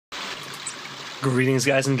Greetings,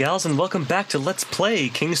 guys and gals, and welcome back to Let's Play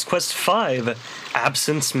King's Quest V.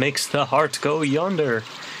 Absence makes the heart go yonder.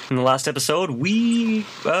 In the last episode, we,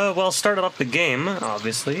 started up the game,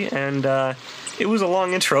 obviously, and it was a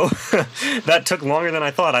long intro. That took longer than I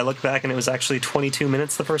thought. I looked back and it was actually 22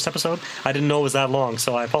 minutes the first episode. I didn't know it was that long,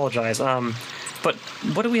 so I apologize. But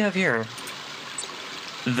what do we have here?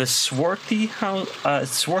 The Swarthy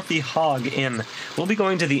Hog Inn. We'll be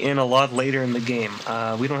going to the inn a lot later in the game.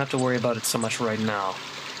 We don't have to worry about it so much right now.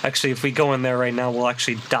 Actually, if we go in there right now, we'll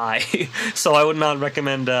actually die. So I would not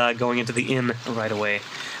recommend going into the inn right away.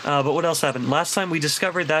 But what else happened? Last time we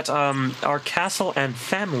discovered that our castle and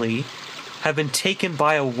family have been taken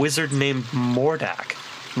by a wizard named Mordak.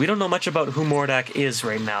 We don't know much about who Mordak is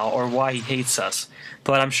right now or why he hates us.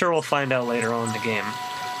 But I'm sure we'll find out later on in the game.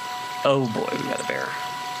 Oh boy, we got a bear.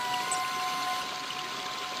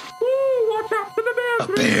 A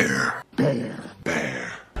bear.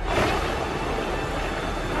 Bear.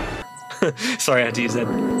 Sorry, I had to use that.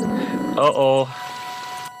 Uh-oh.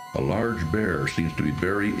 A large bear seems to be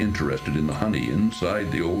very interested in the honey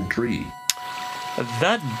inside the old tree.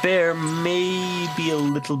 That bear may be a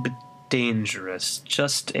little bit dangerous.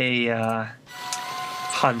 Just a,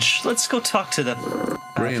 hunch. Let's go talk to the...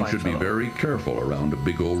 Graham should be very careful around a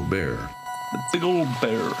big old bear. The big old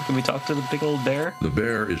bear. Can we talk to the big old bear? The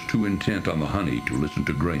bear is too intent on the honey to listen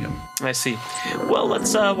to Graham. I see. Well,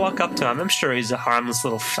 let's walk up to him. I'm sure he's a harmless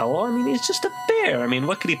little fellow. I mean, he's just a bear. I mean,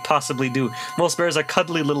 what could he possibly do? Most bears are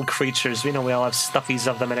cuddly little creatures. You know, we all have stuffies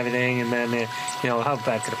of them and everything, and then, you know, how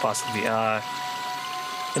bad could it possibly be?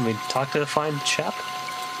 Can we talk to the fine chap?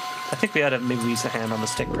 I think we ought to maybe use a hand on the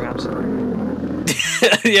stick, perhaps.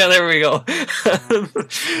 Yeah, there we go.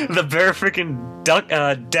 The bear freaking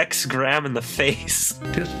decks Graham in the face.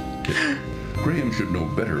 Tisk, tisk. Graham should know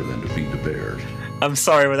better than to feed the bears. I'm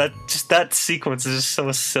sorry, but that sequence is just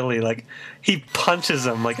so silly. Like, he punches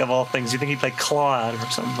him, like, of all things. You think he'd, like, claw at him or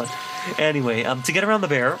something. But anyway, to get around the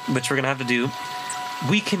bear, which we're going to have to do,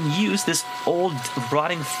 we can use this old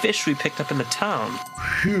rotting fish we picked up in the town.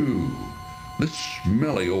 Phew. This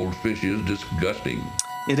smelly old fish is disgusting.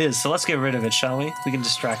 It is, so let's get rid of it, shall we? We can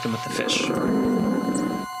distract him with the fish.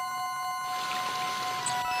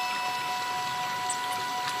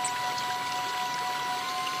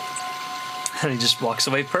 And he just walks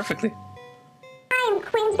away perfectly. I am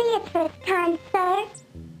Queen Beatrice, kind sir.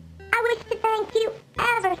 I wish to thank you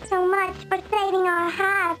ever so much for saving our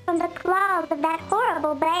hive from the claws of that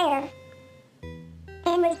horrible bear.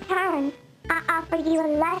 In return, I offer you a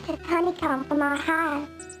luscious honeycomb from our hive.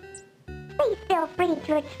 Please feel free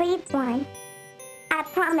to retrieve one. I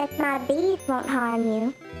promise my bees won't harm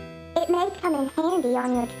you. It may come in handy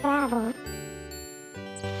on your travels.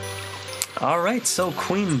 Alright, so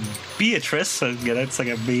Queen Beatrice, it's like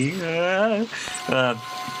a bee,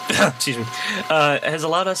 excuse me, has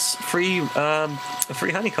allowed us free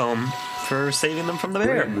honeycomb for saving them from the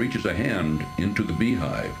bear. Graham reaches a hand into the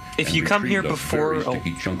beehive. If you come here before... a very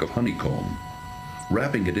sticky chunk of honeycomb.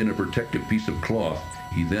 Wrapping it in a protective piece of cloth,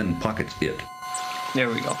 he then pockets it. There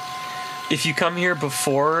we go. If you come here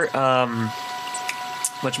before,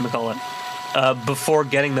 before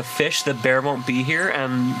getting the fish, the bear won't be here,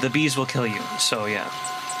 and the bees will kill you, so yeah.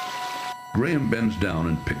 Graham bends down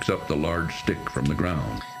and picks up the large stick from the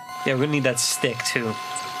ground. Yeah, we're gonna need that stick, too.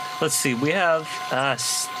 Let's see, we have a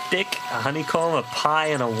stick, a honeycomb, a pie,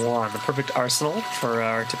 and a wand. The perfect arsenal for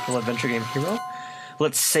our typical adventure game hero.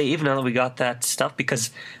 Let's save now that we got that stuff, because,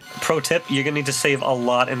 pro tip, you're going to need to save a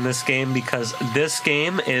lot in this game, because this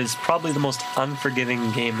game is probably the most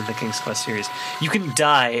unforgiving game in the King's Quest series. You can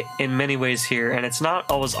die in many ways here, and it's not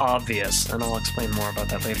always obvious, and I'll explain more about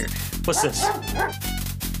that later. What's this?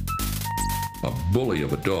 A bully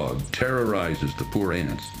of a dog terrorizes the poor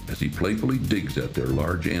ants as he playfully digs at their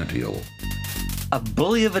large anthill. A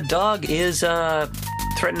bully of a dog is,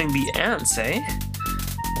 threatening the ants, eh?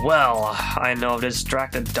 Well, I know a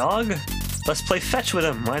distracted dog. Let's play fetch with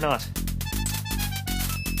him, why not?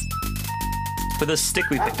 With a stick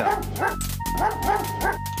we picked up.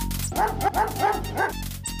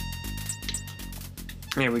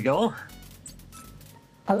 Here we go.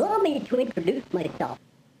 Allow me to introduce myself.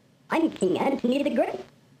 I'm King Antony the Great.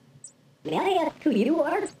 May I ask who you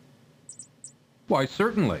are? Why,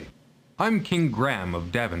 certainly. I'm King Graham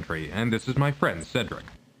of Daventry, and this is my friend Cedric.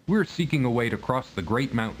 We're seeking a way to cross the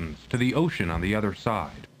Great Mountains to the ocean on the other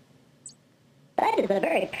side. That is a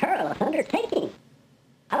very perilous undertaking.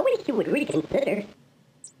 I wish you would reconsider.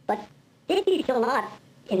 But if you shall not,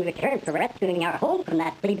 in return for rescuing our home from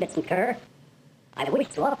that flea-bitten cur, I wish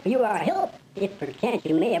to offer you our help, if perchance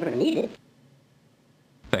you may ever need it.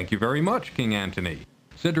 Thank you very much, King Antony.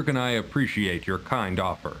 Cedric and I appreciate your kind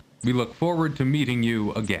offer. We look forward to meeting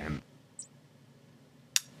you again.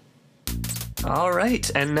 All right,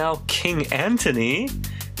 and now King Antony,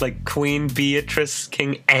 like Queen Beatrice,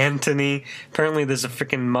 King Antony. Apparently, there's a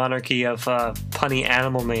freaking monarchy of punny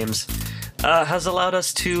animal names. Has allowed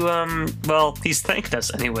us to, well, he's thanked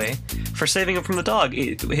us anyway for saving him from the dog.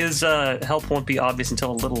 His help won't be obvious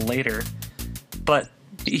until a little later, but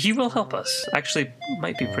he will help us. Actually,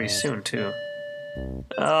 might be pretty soon, too. We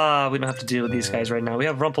don't have to deal with these guys right now. We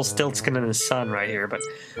have Rumpelstiltskin and his son right here, but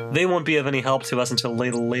they won't be of any help to us until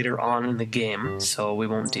later on in the game, so we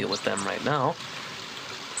won't deal with them right now.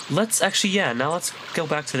 Let's actually, now let's go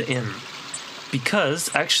back to the inn.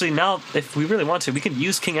 Because, actually, now, if we really want to, we can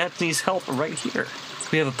use King Antony's help right here.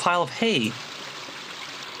 We have a pile of hay.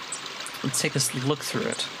 Let's take a look through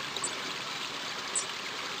it.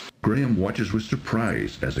 Graham watches with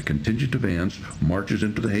surprise as a contingent of ants marches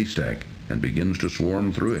into the haystack and begins to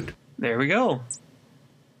swarm through it. There we go.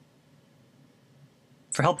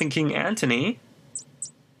 For helping King Antony,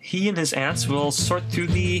 he and his ants will sort through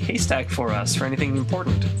the haystack for us for anything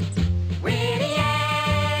important.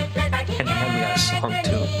 And we got a song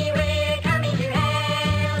too.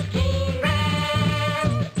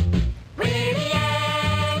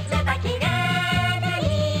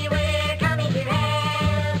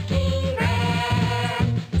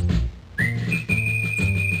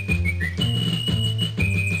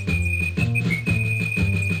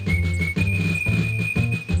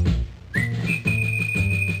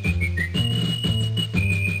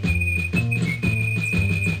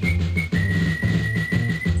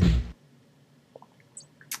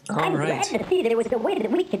 I'm glad to see there was a way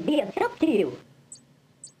that we could be of help to you.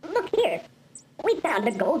 Look here. We found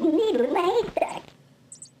a golden needle in the haystack.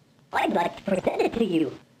 I'd like to present it to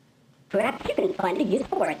you. Perhaps you can find a use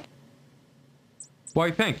for it.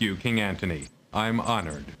 Why, thank you, King Antony. I'm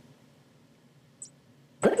honored.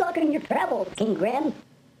 Good luck in your travels, King Graham.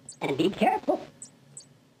 And be careful.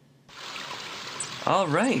 All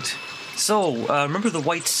right. So, remember the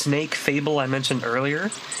white snake fable I mentioned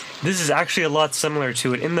earlier? This is actually a lot similar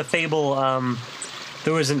to it. In the fable,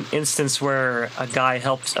 there was an instance where a guy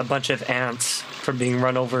helped a bunch of ants from being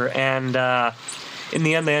run over, and in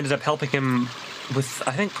the end they ended up helping him with,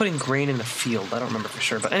 I think, putting grain in the field. I don't remember for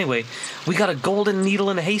sure. But anyway, we got a golden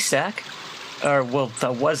needle in a haystack. Or, well,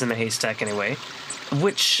 that was in a haystack anyway.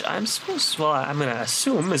 Which I'm going to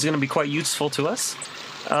assume is going to be quite useful to us.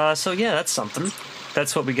 So yeah, that's something.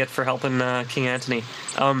 That's what we get for helping King Antony.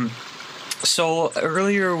 So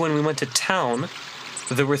earlier when we went to town,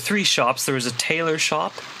 there were 3 shops. There was a tailor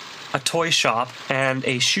shop, a toy shop, and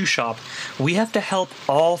a shoe shop. We have to help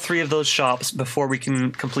all 3 of those shops before we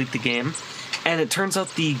can complete the game. And it turns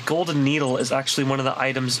out the golden needle is actually one of the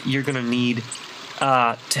items you're going to need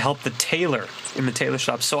to help the tailor in the tailor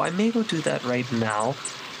shop. So I may go do that right now.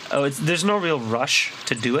 There's no real rush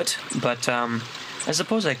to do it, but I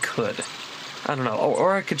suppose I could. I don't know.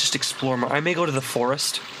 Or I could just explore more. I may go to the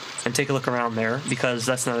forest and take a look around there, because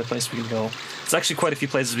that's another place we can go. There's actually quite a few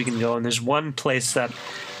places we can go, and there's one place that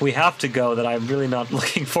we have to go that I'm really not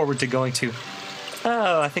looking forward to going to.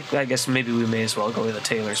 I guess maybe we may as well go to the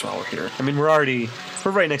tailors while we're here. I mean, we're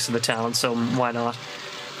right next to the town, so why not?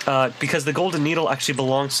 Because the golden needle actually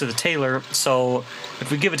belongs to the tailor, so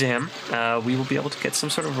if we give it to him, we will be able to get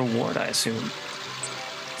some sort of reward, I assume.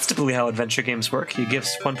 It's typically how adventure games work. You give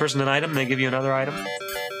one person an item, they give you another item.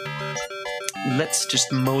 Let's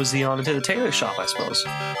just mosey on into the tailor shop, I suppose.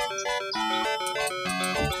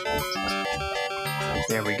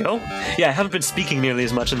 There we go. Yeah, I haven't been speaking nearly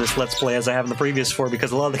as much in this Let's Play as I have in the previous 4,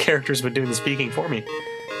 because a lot of the characters have been doing the speaking for me.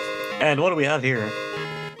 And what do we have here?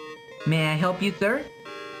 May I help you, sir?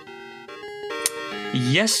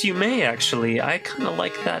 Yes, you may, actually. I kind of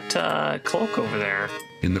like that cloak over there.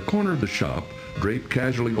 In the corner of the shop, draped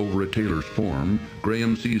casually over a tailor's form,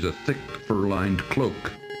 Graham sees a thick fur-lined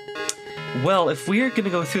cloak. Well, if we're going to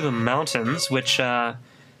go through the mountains, which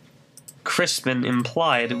Crispin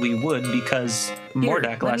implied we would because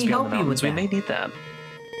Mordak lies beyond the mountains, we may need that.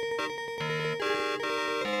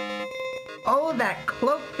 Oh, that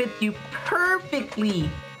cloak fits you perfectly.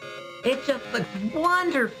 It just looks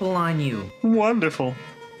wonderful on you. Wonderful.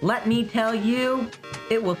 Let me tell you,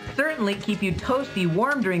 it will certainly keep you toasty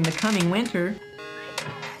warm during the coming winter.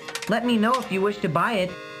 Let me know if you wish to buy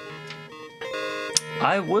it.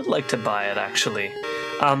 I would like to buy it, actually.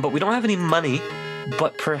 But we don't have any money.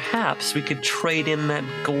 But perhaps we could trade in that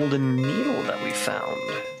golden needle that we found.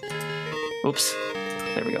 Oops.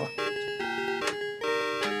 There we go.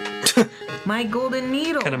 My golden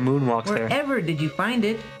needle. Kind of moonwalk there. Wherever did you find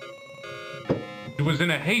it? It was in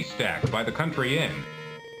a haystack by the country inn.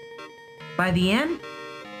 By the inn?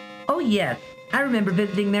 Oh yes, I remember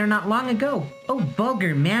visiting there not long ago. Oh,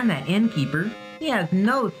 vulgar man, that innkeeper. He has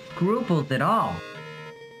no scruples at all.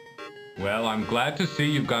 Well, I'm glad to see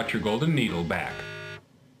you've got your golden needle back.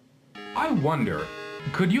 I wonder,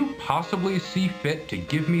 could you possibly see fit to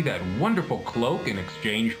give me that wonderful cloak in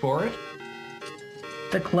exchange for it?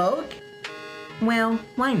 The cloak? Well,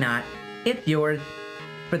 why not? It's yours.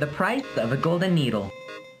 For the price of a golden needle.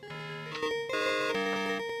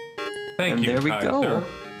 Thank And you, there we kind go. sir.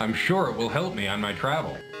 I'm sure it will help me on my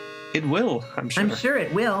travel. It will, I'm sure. I'm sure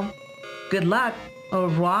it will. Good luck. Au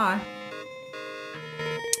revoir.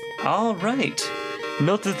 All right.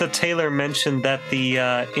 Note that the tailor mentioned that the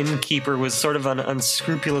innkeeper was sort of an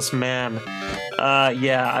unscrupulous man.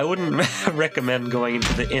 Yeah, I wouldn't recommend going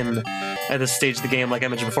into the inn at this stage of the game, like I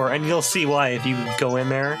mentioned before, and you'll see why if you go in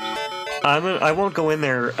there. I won't go in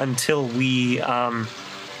there until we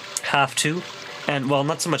have to, and well,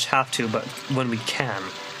 not so much have to, but when we can.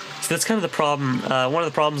 So that's kind of the problem. One of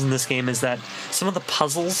the problems in this game is that some of the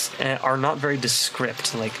puzzles are not very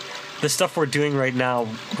descript. Like, the stuff we're doing right now,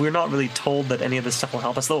 we're not really told that any of this stuff will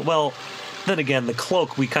help us. Though, well, then again, the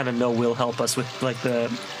cloak we kind of know will help us with like the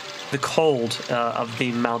cold of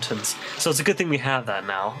the mountains. So it's a good thing we have that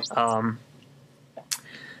now.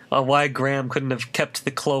 Why Graham couldn't have kept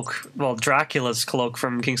the cloak, well, Dracula's cloak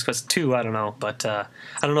from King's Quest 2, I don't know. But I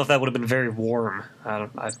don't know if that would have been very warm.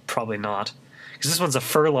 I'd probably not. Because this one's a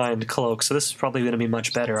fur-lined cloak, so this is probably going to be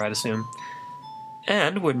much better, I'd assume.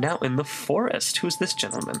 And we're now in the forest. Who's this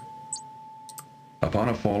gentleman? Upon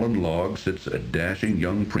a fallen log sits a dashing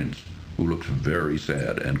young prince who looks very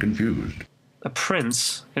sad and confused. A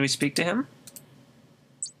prince. Can we speak to him?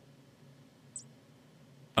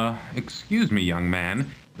 Excuse me, young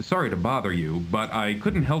man. Sorry to bother you, but I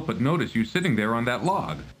couldn't help but notice you sitting there on that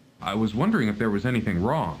log. I was wondering if there was anything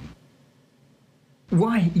wrong.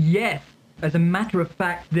 Why, yes. As a matter of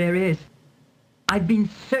fact, there is. I've been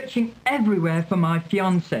searching everywhere for my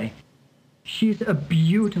fiancée. She's a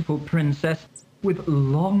beautiful princess with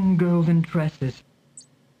long golden tresses,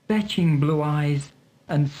 fetching blue eyes,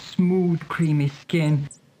 and smooth creamy skin.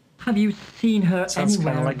 Have you seen her Sounds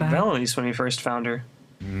anywhere kind of like about? Valenice when we first found her.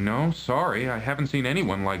 No, sorry, I haven't seen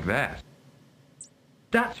anyone like that.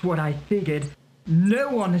 That's what I figured. No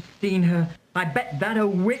one has seen her. I bet that a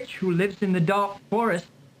witch who lives in the dark forest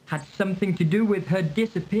had something to do with her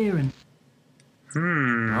disappearance.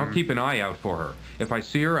 I'll keep an eye out for her. If I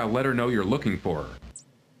see her, I'll let her know you're looking for her.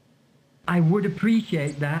 I would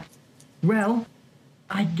appreciate that. Well,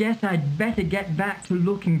 I guess I'd better get back to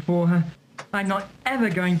looking for her. I'm not ever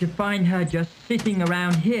going to find her just sitting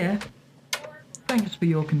around here. Thanks for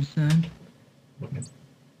your concern.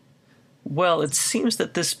 Well, it seems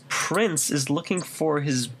that this prince is looking for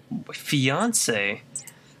his fiancée,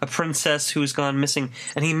 a princess who's gone missing,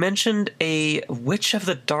 and he mentioned a witch of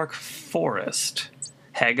the dark forest.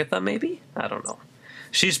 Hagatha, maybe? I don't know.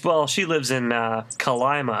 She lives in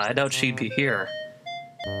Kalima. I doubt she'd be here.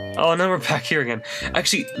 Oh, now we're back here again.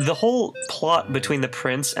 Actually, the whole plot between the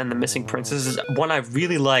prince and the missing princess is one I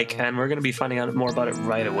really like, and we're going to be finding out more about it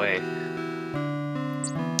right away.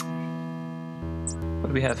 What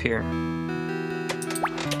do we have here?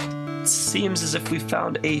 It seems as if we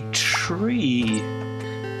found a tree,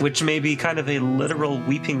 which may be kind of a literal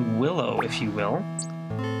weeping willow, if you will.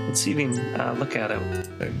 Let's see if we can look at it.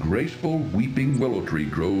 A graceful weeping willow tree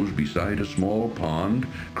grows beside a small pond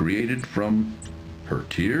created from her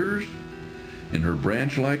tears. In her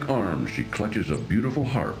branch-like arms, she clutches a beautiful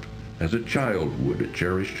harp as a child would a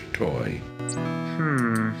cherished toy.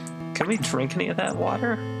 Can we drink any of that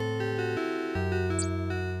water?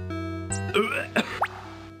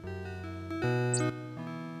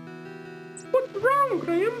 What's wrong,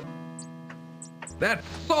 Graham? That's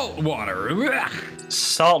salt water! Ugh.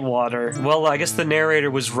 Salt water. Well, I guess the narrator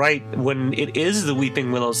was right when it is the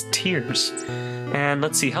Weeping Willow's tears. And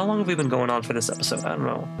let's see, how long have we been going on for this episode? I don't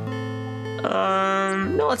know.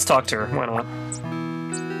 No, let's talk to her. Why not?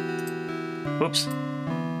 Whoops.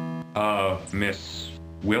 Miss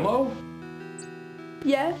Willow?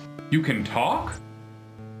 Yes? You can talk?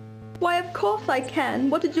 Why, of course I can.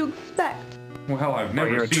 What did you expect? Well, I've you're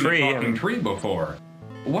never a seen tree, a talking and- tree before.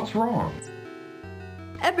 What's wrong?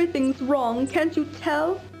 Everything's wrong, can't you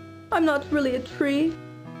tell? I'm not really a tree.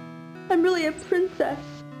 I'm really a princess.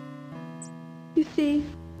 You see,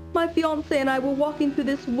 my fiancé and I were walking through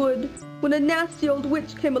this wood when a nasty old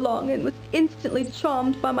witch came along and was instantly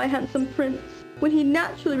charmed by my handsome prince. When he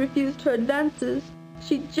naturally refused her advances,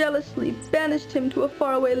 she jealously banished him to a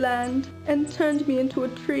faraway land and turned me into a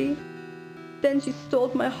tree. Then she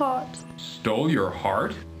stole my heart. Stole your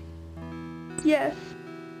heart? Yes,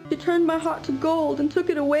 she turned my heart to gold and took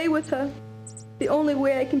it away with her. The only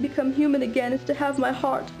way I can become human again is to have my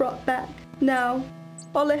heart brought back. Now,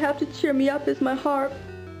 all I have to cheer me up is my harp.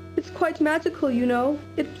 It's quite magical, you know.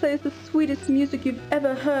 It plays the sweetest music you've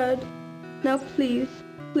ever heard. Now please,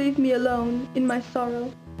 leave me alone in my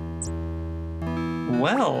sorrow.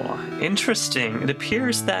 Well, interesting. It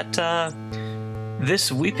appears that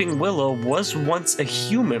this weeping willow was once a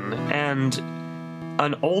human, and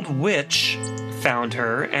an old witch found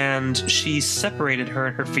her, and she separated her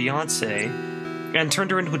and her fiancé and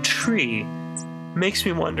turned her into a tree. Makes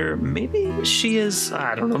me wonder, maybe she is,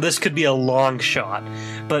 I don't know, this could be a long shot,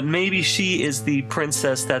 but maybe she is the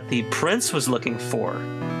princess that the prince was looking for.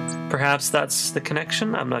 Perhaps that's the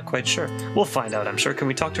connection? I'm not quite sure. We'll find out, I'm sure. Can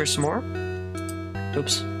we talk to her some more?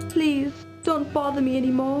 Oops. Please, don't bother me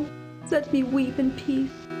anymore. Let me weep in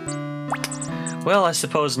peace. Well, I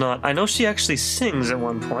suppose not. I know she actually sings at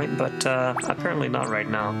one point, but apparently not right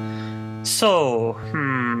now. So,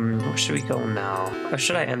 where should we go now? Or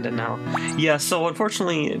should I end it now? Yeah, so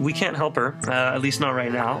unfortunately, we can't help her, at least not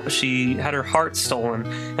right now. She had her heart stolen,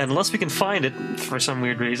 and unless we can find it, for some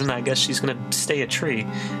weird reason, I guess she's gonna stay a tree.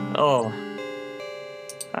 Oh.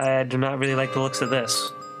 I do not really like the looks of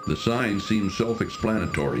this. The sign seems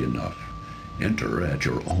self-explanatory enough. Enter at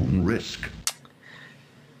your own risk.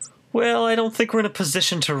 Well, I don't think we're in a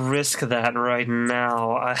position to risk that right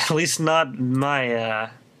now. At least not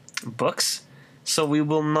my books. So we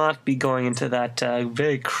will not be going into that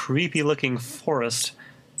very creepy-looking forest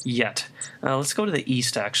yet. Let's go to the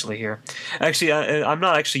east, actually, here. Actually, I'm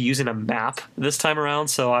not actually using a map this time around,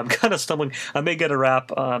 so I'm kind of stumbling. I may get a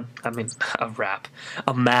map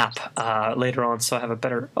later on, so I have a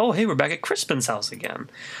better... Oh, hey, we're back at Crispin's house again.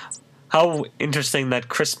 How interesting that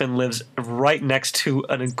Crispin lives right next to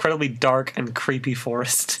an incredibly dark and creepy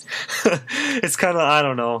forest. It's kind of, I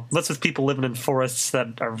don't know. What's with people living in forests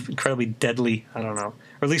that are incredibly deadly? I don't know.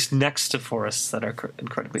 Or at least next to forests that are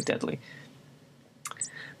incredibly deadly.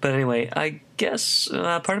 But anyway, I guess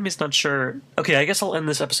part of me is not sure. Okay, I guess I'll end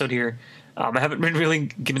this episode here. I haven't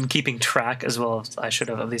been keeping track as well as I should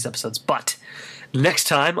have of these episodes. But next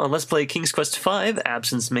time on Let's Play King's Quest V,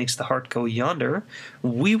 Absence Makes the Heart Go Yonder,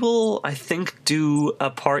 we will, I think, do a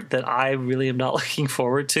part that I really am not looking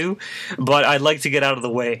forward to. But I'd like to get out of the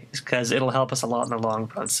way because it'll help us a lot in the long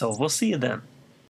run. So we'll see you then.